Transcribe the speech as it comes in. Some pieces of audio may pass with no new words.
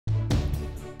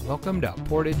Welcome to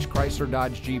Portage Chrysler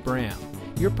Dodge Jeep Ram,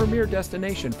 your premier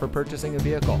destination for purchasing a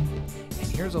vehicle. And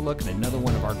here's a look at another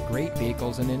one of our great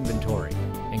vehicles in inventory,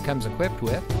 and comes equipped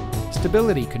with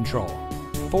stability control,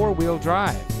 4-wheel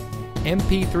drive,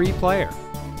 MP3 player,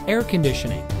 air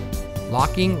conditioning,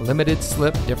 locking limited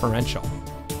slip differential,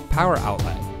 power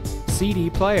outlet, CD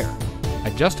player,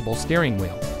 adjustable steering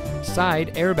wheel,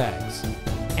 side airbags,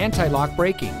 anti-lock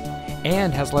braking,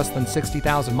 and has less than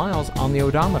 60,000 miles on the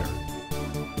odometer.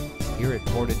 Here at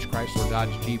Portage Chrysler Dodge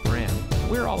Jeep Ram,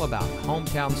 we're all about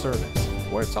hometown service,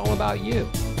 where it's all about you.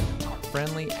 Our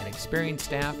friendly and experienced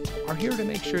staff are here to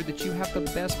make sure that you have the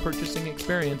best purchasing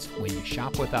experience when you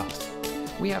shop with us.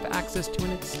 We have access to an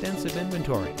extensive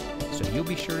inventory, so you'll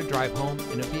be sure to drive home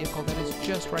in a vehicle that is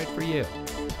just right for you.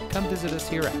 Come visit us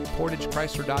here at Portage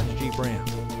Chrysler Dodge Jeep Ram.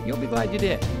 You'll be glad you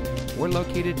did. We're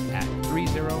located at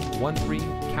 3013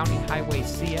 County Highway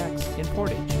CX in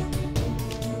Portage.